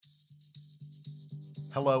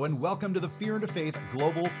Hello and welcome to the Fear into Faith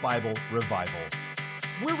Global Bible Revival.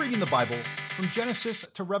 We're reading the Bible from Genesis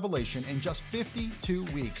to Revelation in just 52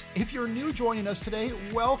 weeks. If you're new joining us today,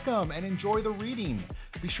 welcome and enjoy the reading.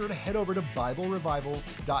 Be sure to head over to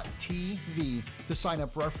BibleRevival.tv to sign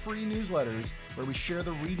up for our free newsletters where we share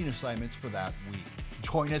the reading assignments for that week.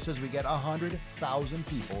 Join us as we get 100,000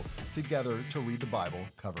 people together to read the Bible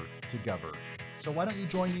cover to cover. So why don't you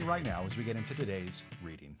join me right now as we get into today's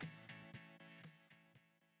reading.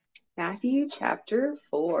 Matthew chapter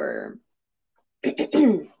 4.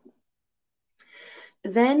 Then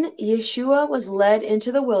Yeshua was led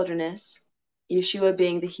into the wilderness, Yeshua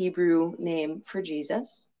being the Hebrew name for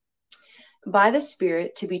Jesus, by the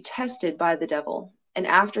Spirit to be tested by the devil. And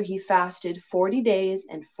after he fasted 40 days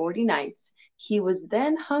and 40 nights, he was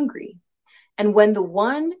then hungry. And when the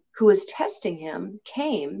one who was testing him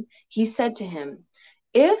came, he said to him,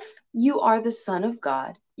 "If you are the Son of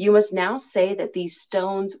God, you must now say that these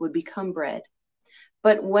stones would become bread."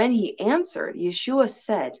 But when he answered, Yeshua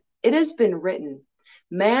said, "It has been written,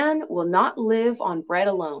 man will not live on bread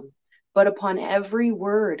alone, but upon every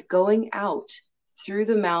word going out through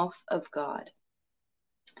the mouth of God."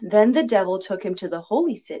 Then the devil took him to the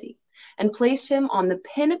holy city and placed him on the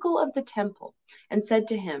pinnacle of the temple and said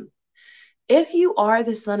to him, "If you are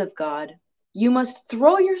the Son of God, you must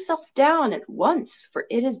throw yourself down at once, for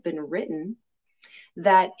it has been written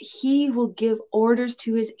that he will give orders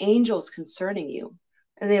to his angels concerning you,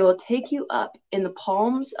 and they will take you up in the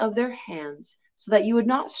palms of their hands, so that you would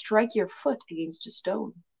not strike your foot against a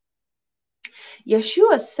stone."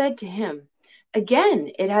 Yeshua said to him, "Again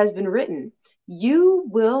it has been written, you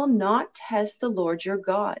will not test the Lord your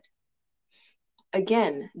God."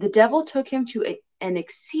 Again, the devil took him to an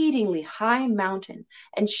exceedingly high mountain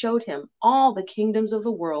and showed him all the kingdoms of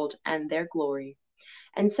the world and their glory,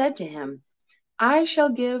 and said to him, "I shall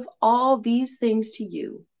give all these things to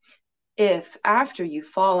you, if after you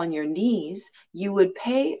fall on your knees, you would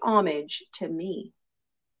pay homage to me."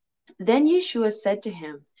 Then Yeshua said to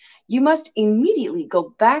him, "You must immediately go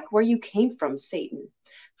back where you came from, Satan,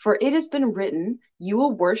 for it has been written, you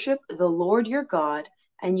will worship the Lord your God,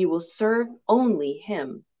 and you will serve only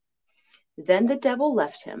him." Then the devil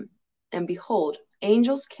left him, and behold,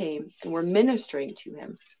 angels came and were ministering to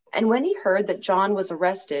him. And when he heard that John was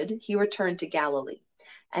arrested, he returned to Galilee.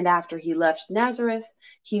 And after he left Nazareth,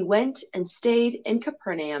 he went and stayed in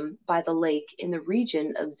Capernaum by the lake in the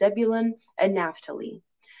region of Zebulun and Naphtali,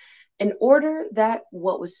 in order that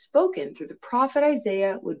what was spoken through the prophet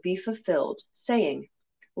Isaiah would be fulfilled, saying,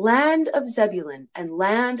 "Land of Zebulun and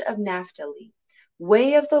land of Naphtali,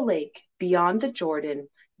 way of the lake beyond the Jordan,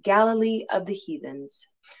 Galilee of the heathens.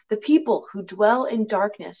 The people who dwell in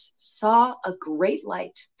darkness saw a great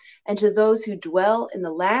light, and to those who dwell in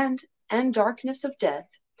the land and darkness of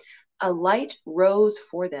death, a light rose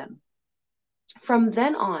for them." From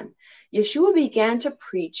then on, Yeshua began to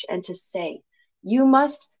preach and to say, "You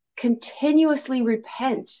must continuously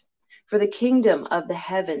repent, for the kingdom of the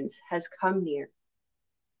heavens has come near."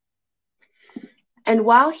 And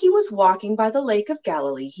while he was walking by the lake of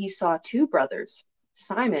Galilee, he saw two brothers,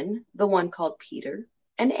 Simon, the one called Peter,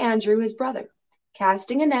 and Andrew his brother,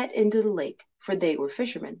 casting a net into the lake, for they were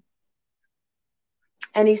fishermen.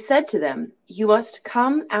 And he said to them, "You must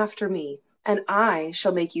come after me, and I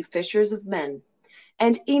shall make you fishers of men."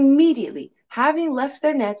 And immediately, having left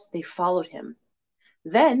their nets, they followed him.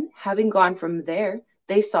 Then, having gone from there,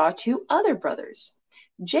 they saw two other brothers,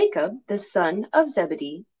 Jacob, the son of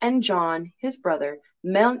Zebedee, and John, his brother,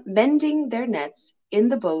 mending their nets in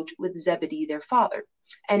the boat with Zebedee, their father.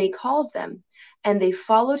 And he called them, and they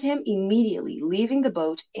followed him immediately, leaving the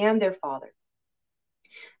boat and their father.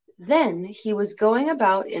 Then he was going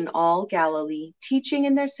about in all Galilee, teaching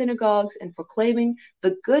in their synagogues and proclaiming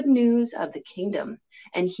the good news of the kingdom,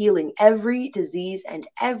 and healing every disease and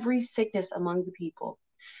every sickness among the people.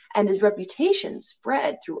 And his reputation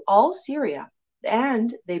spread through all Syria,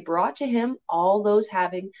 and they brought to him all those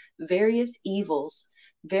having various evils,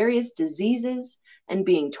 various diseases, and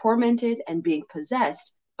being tormented and being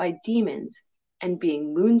possessed by demons, and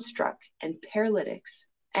being moonstruck and paralytics,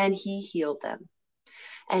 and he healed them.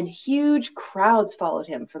 And huge crowds followed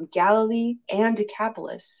him from Galilee and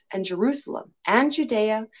Decapolis and Jerusalem and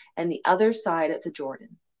Judea and the other side of the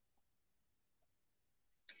Jordan.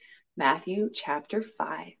 Matthew chapter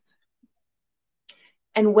 5.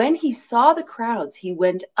 And when he saw the crowds, he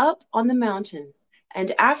went up on the mountain,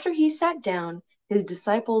 and after he sat down, his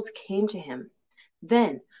disciples came to him.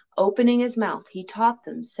 Then, opening his mouth, he taught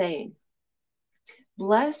them, saying,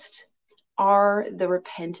 "Blessed are the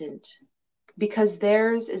repentant, because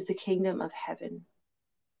theirs is the kingdom of heaven.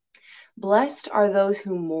 Blessed are those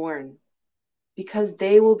who mourn, because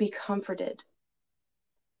they will be comforted.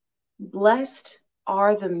 Blessed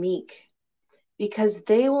are the meek, because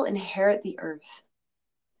they will inherit the earth.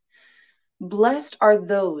 Blessed are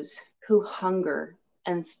those who hunger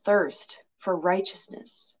and thirst for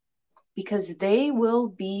righteousness, because they will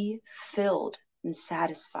be filled and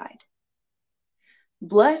satisfied.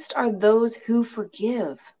 Blessed are those who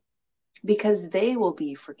forgive, because they will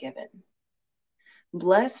be forgiven.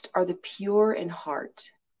 Blessed are the pure in heart,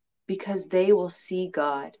 because they will see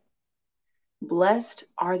God. Blessed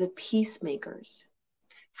are the peacemakers,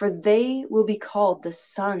 for they will be called the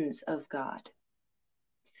sons of God.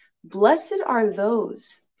 Blessed are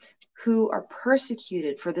those who are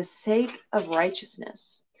persecuted for the sake of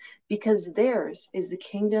righteousness, because theirs is the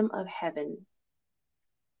kingdom of heaven.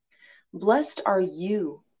 Blessed are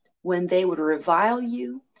you when they would revile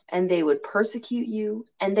you, and they would persecute you,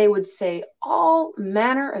 and they would say all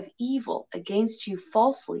manner of evil against you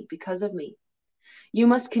falsely because of me. You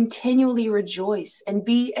must continually rejoice and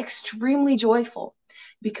be extremely joyful,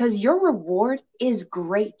 because your reward is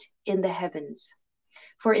great in the heavens.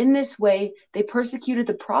 For in this way they persecuted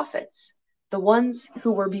the prophets, the ones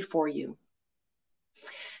who were before you.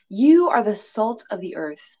 You are the salt of the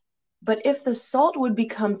earth. But if the salt would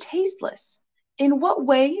become tasteless, in what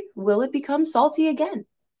way will it become salty again?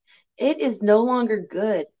 It is no longer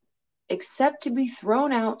good, except to be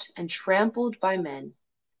thrown out and trampled by men.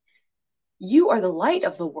 You are the light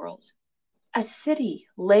of the world. A city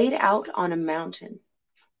laid out on a mountain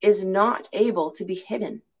is not able to be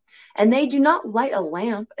hidden. And they do not light a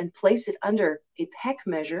lamp and place it under a peck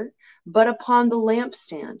measure, but upon the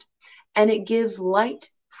lampstand, and it gives light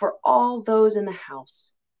for all those in the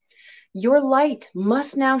house. Your light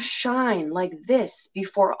must now shine like this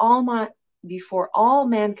before all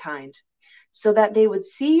mankind, so that they would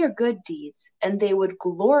see your good deeds and they would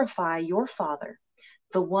glorify your Father,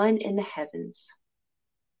 the one in the heavens.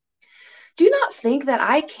 Do not think that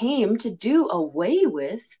I came to do away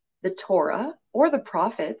with the Torah or the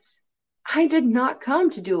prophets. I did not come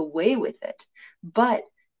to do away with it, but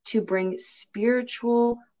to bring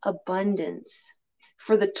spiritual abundance.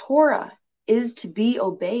 For the Torah is to be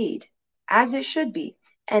obeyed as it should be,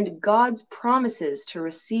 and God's promises to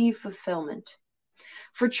receive fulfillment.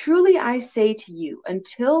 For truly I say to you,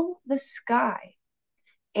 until the sky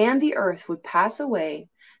and the earth would pass away,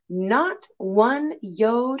 not one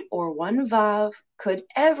yod or one vav could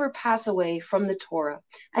ever pass away from the Torah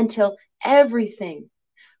until everything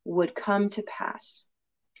would come to pass.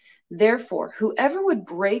 Therefore, whoever would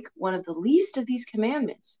break one of the least of these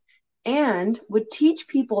commandments and would teach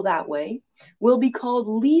people that way will be called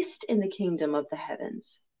least in the kingdom of the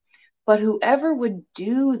heavens. But whoever would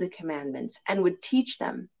do the commandments and would teach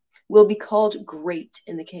them will be called great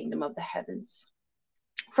in the kingdom of the heavens.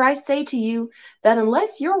 For I say to you that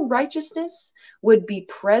unless your righteousness would be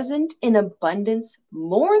present in abundance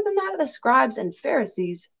more than that of the scribes and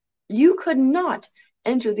Pharisees, you could not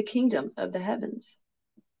enter the kingdom of the heavens.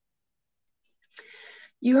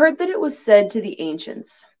 You heard that it was said to the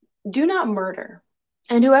ancients, do not murder,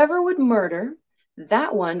 and whoever would murder,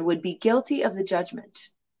 that one would be guilty of the judgment.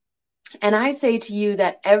 And I say to you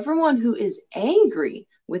that everyone who is angry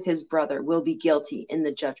with his brother will be guilty in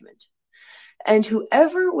the judgment. And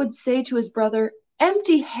whoever would say to his brother,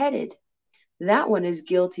 empty-headed, that one is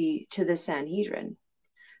guilty to the Sanhedrin.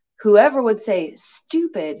 Whoever would say,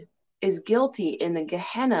 stupid, is guilty in the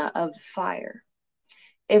Gehenna of fire.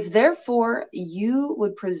 If therefore you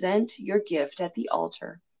would present your gift at the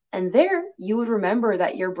altar, and there you would remember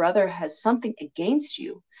that your brother has something against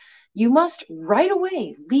you, you must right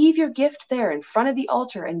away leave your gift there in front of the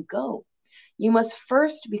altar and go. You must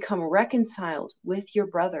first become reconciled with your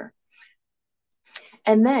brother.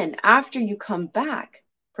 And then, after you come back,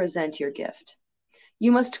 present your gift.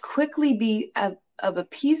 You must quickly be of a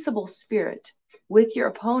peaceable spirit with your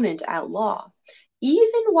opponent at law,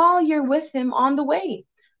 even while you're with him on the way,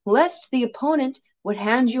 lest the opponent would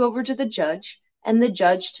hand you over to the judge, and the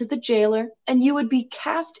judge to the jailer, and you would be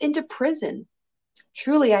cast into prison.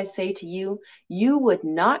 Truly, I say to you, you would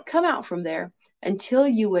not come out from there until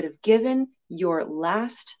you would have given your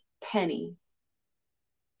last penny.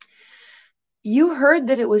 You heard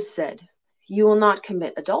that it was said, you will not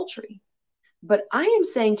commit adultery. But I am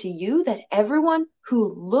saying to you that everyone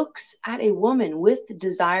who looks at a woman with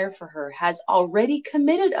desire for her has already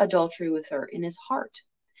committed adultery with her in his heart.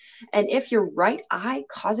 And if your right eye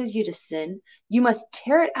causes you to sin, you must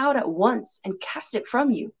tear it out at once and cast it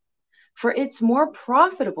from you. For it's more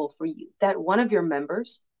profitable for you that one of your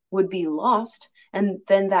members would be lost and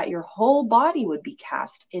than that your whole body would be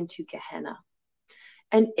cast into Gehenna.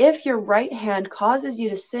 And if your right hand causes you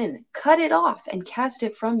to sin, cut it off and cast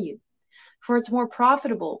it from you. For it's more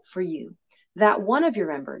profitable for you that one of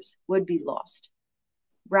your members would be lost,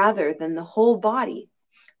 rather than the whole body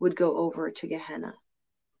would go over to Gehenna.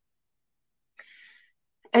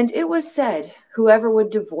 And it was said, whoever would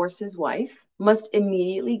divorce his wife must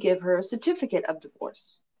immediately give her a certificate of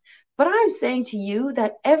divorce. But I am saying to you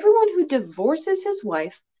that everyone who divorces his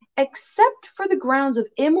wife, except for the grounds of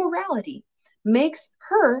immorality, makes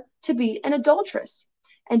her to be an adulteress.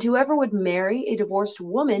 And whoever would marry a divorced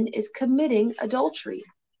woman is committing adultery.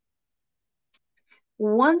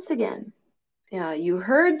 Once again, you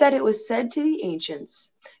heard that it was said to the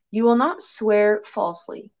ancients, you will not swear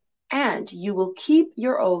falsely, and you will keep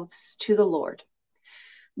your oaths to the Lord.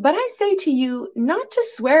 But I say to you not to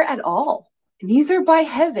swear at all, neither by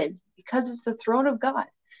heaven, because it's the throne of God,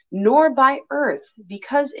 nor by earth,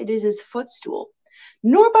 because it is his footstool,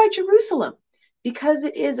 nor by Jerusalem, because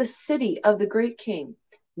it is a city of the great king,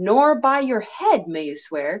 nor by your head may you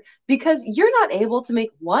swear, because you're not able to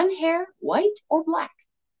make one hair white or black.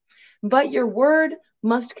 But your word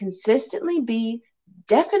must consistently be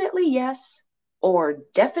definitely yes or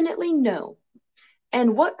definitely no.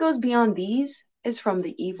 And what goes beyond these is from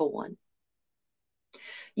the evil one.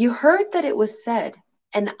 You heard that it was said,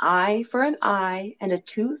 an eye for an eye and a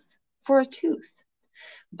tooth for a tooth.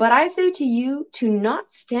 But I say to you to not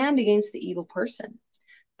stand against the evil person,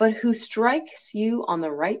 but who strikes you on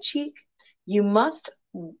the right cheek, you must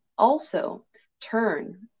also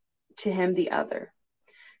turn to him the other.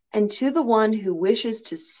 And to the one who wishes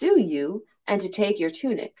to sue you and to take your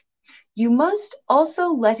tunic, you must also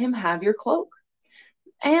let him have your cloak.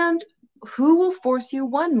 And who will force you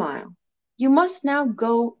 1 mile? You must now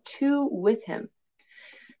go 2 with him.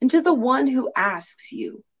 And to the one who asks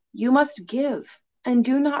you, you must give, and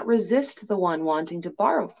do not resist the one wanting to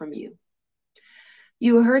borrow from you.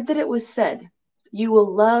 You heard that it was said, you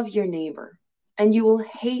will love your neighbor, and you will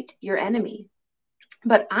hate your enemy.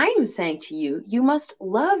 But I am saying to you, you must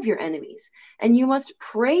love your enemies, and you must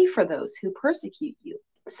pray for those who persecute you,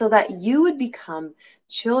 so that you would become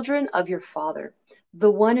children of your Father, the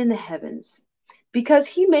one in the heavens, because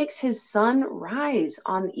he makes his sun rise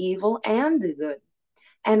on the evil and the good,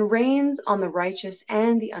 and rains on the righteous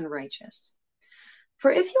and the unrighteous.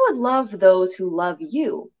 For if you would love those who love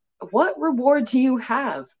you, what reward do you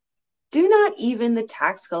have? Do not even the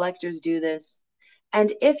tax collectors do this?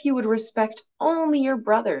 And if you would respect only your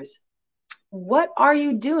brothers, what are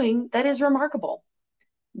you doing that is remarkable?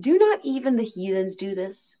 Do not even the heathens do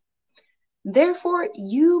this? Therefore,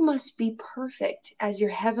 you must be perfect as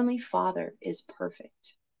your heavenly Father is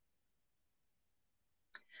perfect.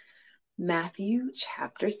 Matthew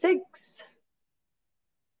chapter 6.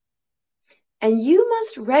 And you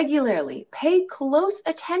must regularly pay close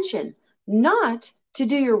attention, not to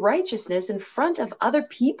do your righteousness in front of other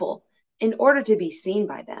people in order to be seen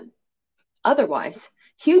by them. Otherwise,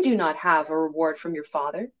 you do not have a reward from your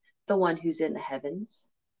Father, the one who's in the heavens.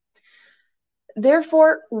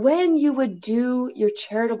 Therefore, when you would do your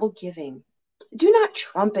charitable giving, do not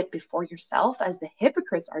trumpet before yourself as the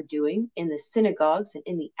hypocrites are doing in the synagogues and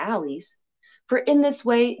in the alleys, for in this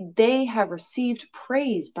way they have received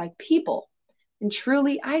praise by people. And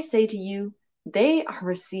truly I say to you, they are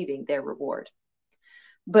receiving their reward.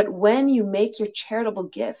 But when you make your charitable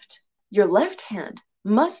gift, your left hand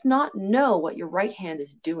must not know what your right hand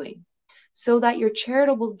is doing, so that your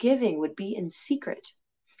charitable giving would be in secret.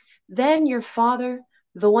 Then your Father,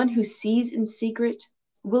 the one who sees in secret,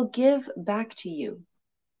 will give back to you.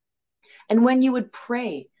 And when you would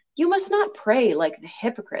pray, you must not pray like the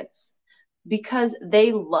hypocrites, because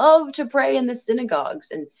they love to pray in the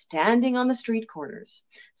synagogues and standing on the street corners,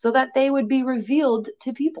 so that they would be revealed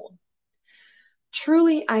to people.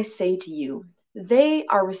 Truly I say to you, they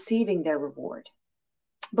are receiving their reward.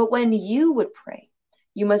 But when you would pray,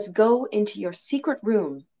 you must go into your secret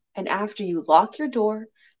room, and after you lock your door,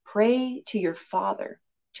 pray to your Father,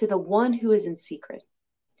 to the one who is in secret.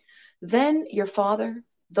 Then your Father,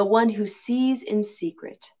 the one who sees in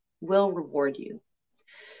secret, will reward you.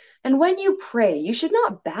 And when you pray, you should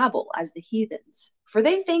not babble as the heathens, for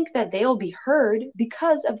they think that they will be heard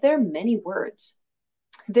because of their many words.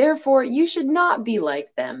 Therefore, you should not be like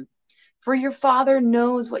them, for your Father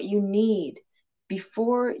knows what you need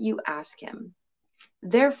before you ask him.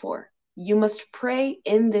 Therefore, you must pray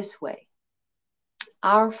in this way.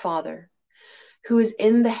 Our Father, who is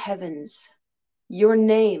in the heavens, your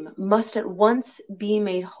name must at once be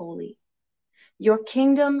made holy. Your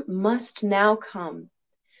kingdom must now come.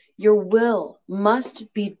 Your will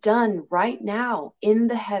must be done right now in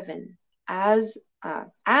the heaven, as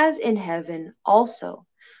in heaven, also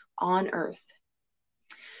on earth.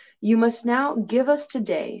 You must now give us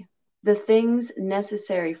today the things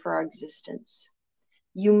necessary for our existence.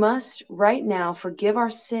 You must right now forgive our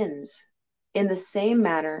sins in the same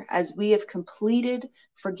manner as we have completed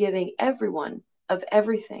forgiving everyone of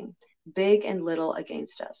everything, big and little,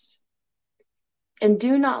 against us. And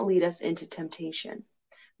do not lead us into temptation,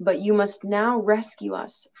 but you must now rescue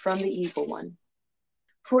us from the evil one.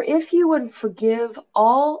 For if you would forgive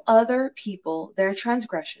all other people their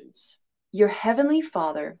transgressions, your heavenly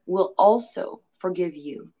Father will also forgive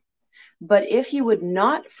you. But if you would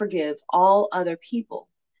not forgive all other people,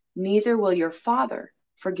 neither will your Father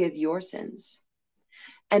forgive your sins.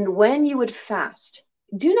 And when you would fast,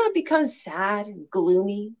 do not become sad and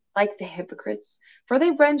gloomy like the hypocrites, for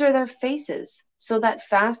they render their faces so that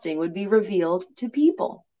fasting would be revealed to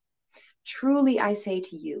people. Truly I say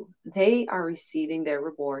to you, they are receiving their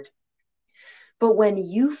reward. But when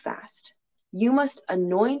you fast, you must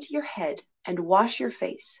anoint your head and wash your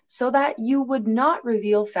face, so that you would not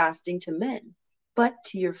reveal fasting to men, but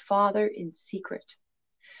to your Father in secret.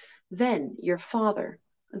 Then your Father,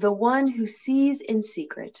 the one who sees in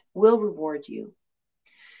secret, will reward you.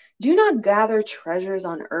 Do not gather treasures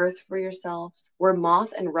on earth for yourselves, where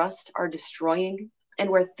moth and rust are destroying, and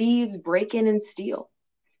where thieves break in and steal.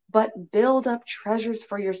 But build up treasures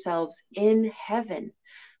for yourselves in heaven,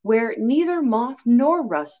 where neither moth nor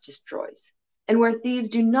rust destroys, and where thieves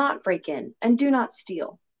do not break in and do not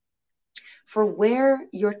steal. For where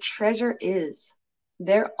your treasure is,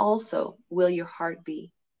 there also will your heart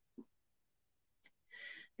be.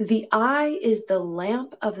 The eye is the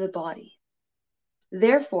lamp of the body.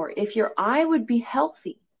 Therefore, if your eye would be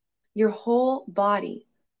healthy, your whole body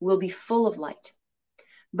will be full of light.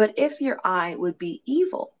 But if your eye would be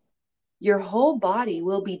evil, your whole body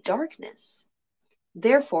will be darkness.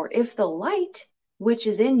 Therefore, if the light which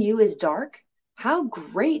is in you is dark, how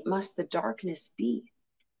great must the darkness be?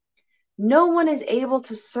 No one is able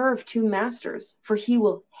to serve two masters, for he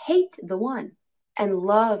will hate the one and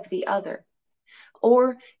love the other,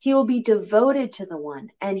 or he will be devoted to the one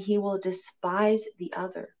and he will despise the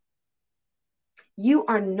other. You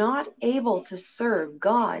are not able to serve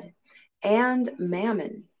God and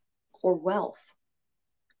mammon, or wealth.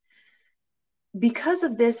 Because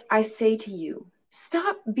of this, I say to you,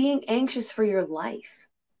 stop being anxious for your life,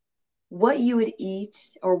 what you would eat,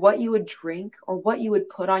 or what you would drink, or what you would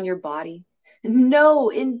put on your body. No,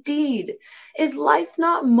 indeed. Is life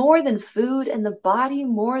not more than food, and the body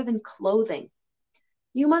more than clothing?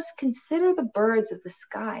 You must consider the birds of the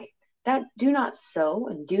sky, that do not sow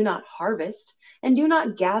and do not harvest, and do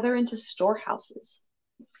not gather into storehouses,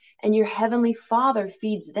 and your heavenly Father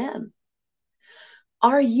feeds them.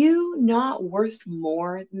 Are you not worth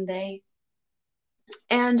more than they?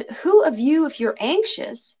 And who of you, if you're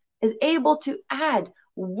anxious, is able to add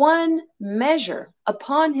one measure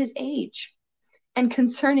upon his age? And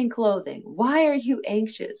concerning clothing, why are you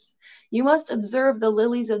anxious? You must observe the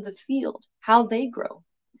lilies of the field, how they grow.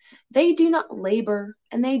 They do not labor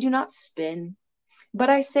and they do not spin. But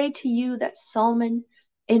I say to you that Solomon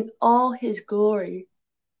in all his glory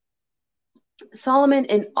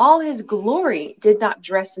did not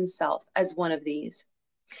dress himself as one of these.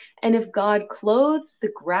 And if God clothes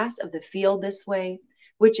the grass of the field this way,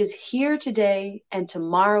 which is here today and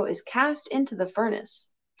tomorrow is cast into the furnace,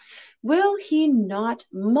 will he not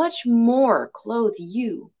much more clothe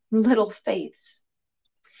you, little faiths?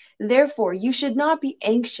 Therefore, you should not be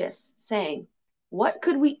anxious, saying, what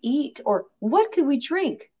could we eat? Or what could we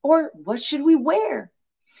drink? Or what should we wear?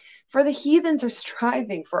 For the heathens are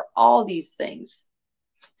striving for all these things.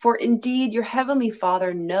 For indeed, your heavenly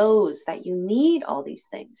Father knows that you need all these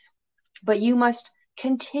things. But you must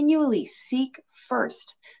continually seek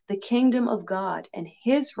first the kingdom of God and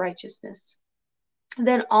his righteousness.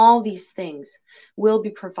 Then all these things will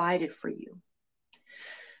be provided for you.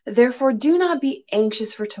 Therefore, do not be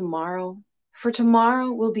anxious for tomorrow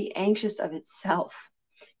will be anxious of itself.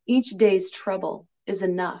 Each day's trouble is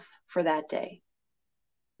enough for that day.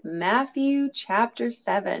 Matthew chapter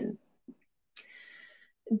 7.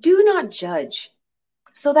 Do not judge,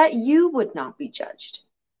 so that you would not be judged.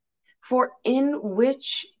 For in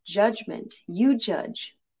which judgment you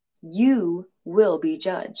judge, you will be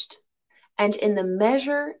judged. And in the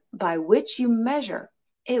measure by which you measure,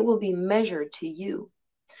 it will be measured to you.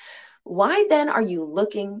 Why then are you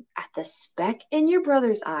looking at the speck in your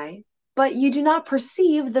brother's eye, but you do not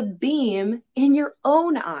perceive the beam in your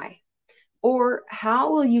own eye? Or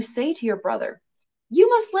how will you say to your brother, you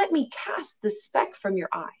must let me cast the speck from your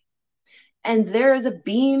eye, and there is a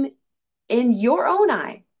beam in your own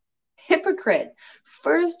eye? Hypocrite,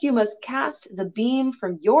 first you must cast the beam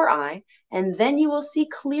from your eye, and then you will see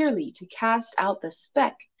clearly to cast out the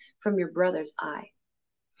speck from your brother's eye.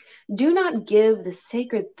 Do not give the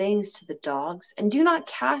sacred things to the dogs, and do not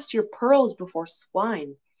cast your pearls before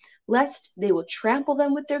swine, lest they will trample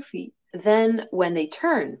them with their feet. Then, when they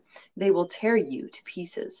turn, they will tear you to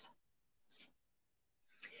pieces.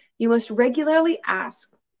 You must regularly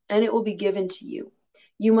ask, and it will be given to you.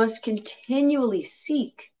 You must continually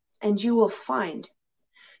seek, and you will find.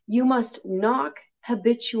 You must knock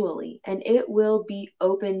habitually, and it will be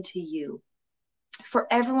open to you. For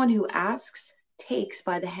everyone who asks takes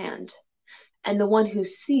by the hand, and the one who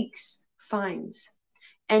seeks finds,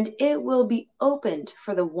 and it will be opened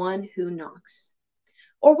for the one who knocks.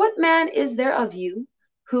 Or what man is there of you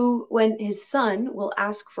who, when his son will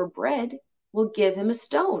ask for bread, will give him a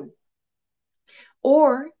stone?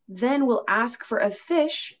 Or then will ask for a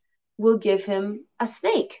fish, will give him a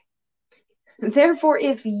snake? Therefore,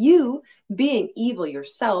 if you, being evil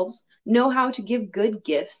yourselves, know how to give good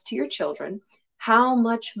gifts to your children, how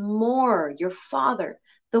much more your Father,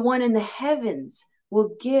 the one in the heavens,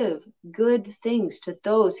 will give good things to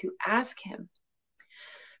those who ask him.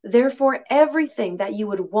 Therefore, everything that you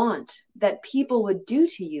would want that people would do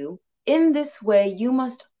to you, in this way you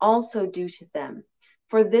must also do to them.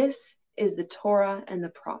 For this is the Torah and the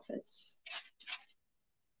prophets.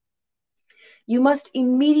 You must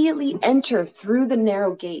immediately enter through the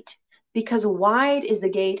narrow gate, because wide is the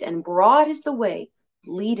gate and broad is the way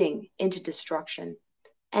leading into destruction,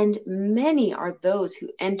 and many are those who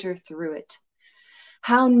enter through it.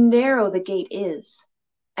 How narrow the gate is,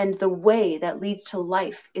 and the way that leads to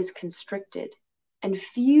life is constricted, and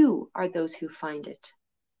few are those who find it.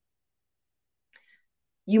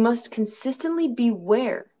 You must consistently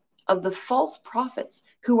beware of the false prophets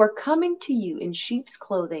who are coming to you in sheep's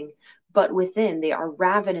clothing, but within they are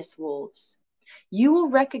ravenous wolves. You will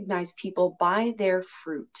recognize people by their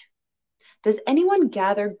fruit. Does anyone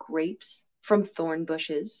gather grapes from thorn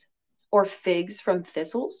bushes, or figs from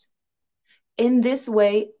thistles? In this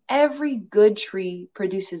way, every good tree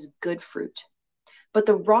produces good fruit, but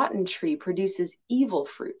the rotten tree produces evil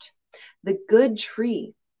fruit. The good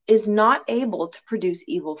tree is not able to produce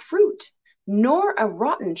evil fruit, nor a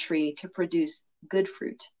rotten tree to produce good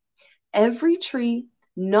fruit. Every tree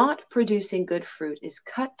not producing good fruit is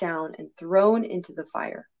cut down and thrown into the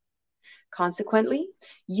fire. Consequently,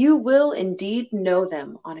 you will indeed know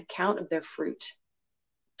them on account of their fruit.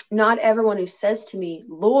 Not everyone who says to me,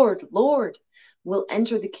 Lord, Lord, will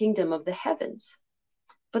enter the kingdom of the heavens,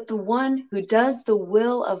 but the one who does the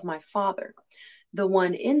will of my Father, the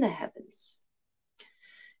one in the heavens.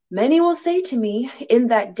 Many will say to me in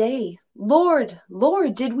that day, Lord,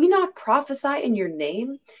 Lord, did we not prophesy in your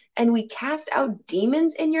name, and we cast out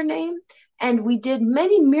demons in your name, and we did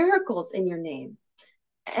many miracles in your name?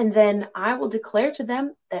 And then I will declare to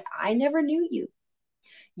them that I never knew you.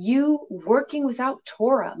 You, working without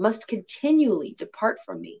Torah, must continually depart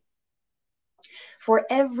from me. For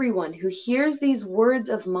everyone who hears these words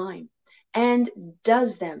of mine and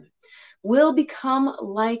does them will become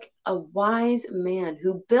like a wise man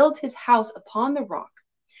who built his house upon the rock.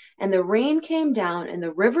 And the rain came down, and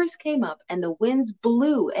the rivers came up, and the winds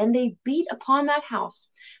blew, and they beat upon that house.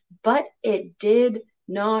 But it did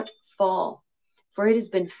not fall, for it has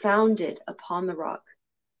been founded upon the rock.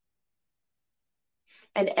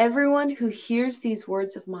 And everyone who hears these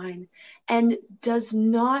words of mine and does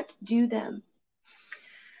not do them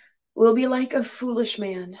will be like a foolish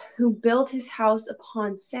man who built his house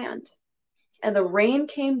upon sand. And the rain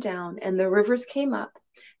came down, and the rivers came up,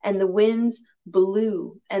 and the winds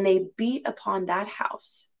blew, and they beat upon that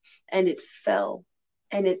house, and it fell,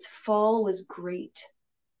 and its fall was great.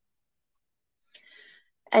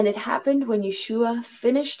 And it happened when Yeshua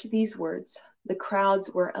finished these words, the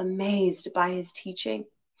crowds were amazed by his teaching,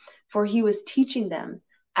 for he was teaching them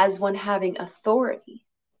as one having authority,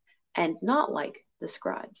 and not like the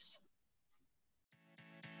scribes.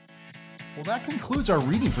 Well, that concludes our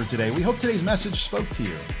reading for today. We hope today's message spoke to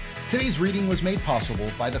you. Today's reading was made possible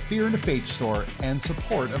by the Fear into Faith store and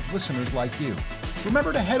support of listeners like you.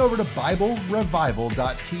 Remember to head over to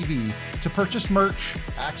BibleRevival.tv to purchase merch,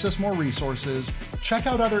 access more resources, check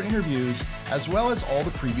out other interviews, as well as all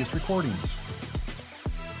the previous recordings.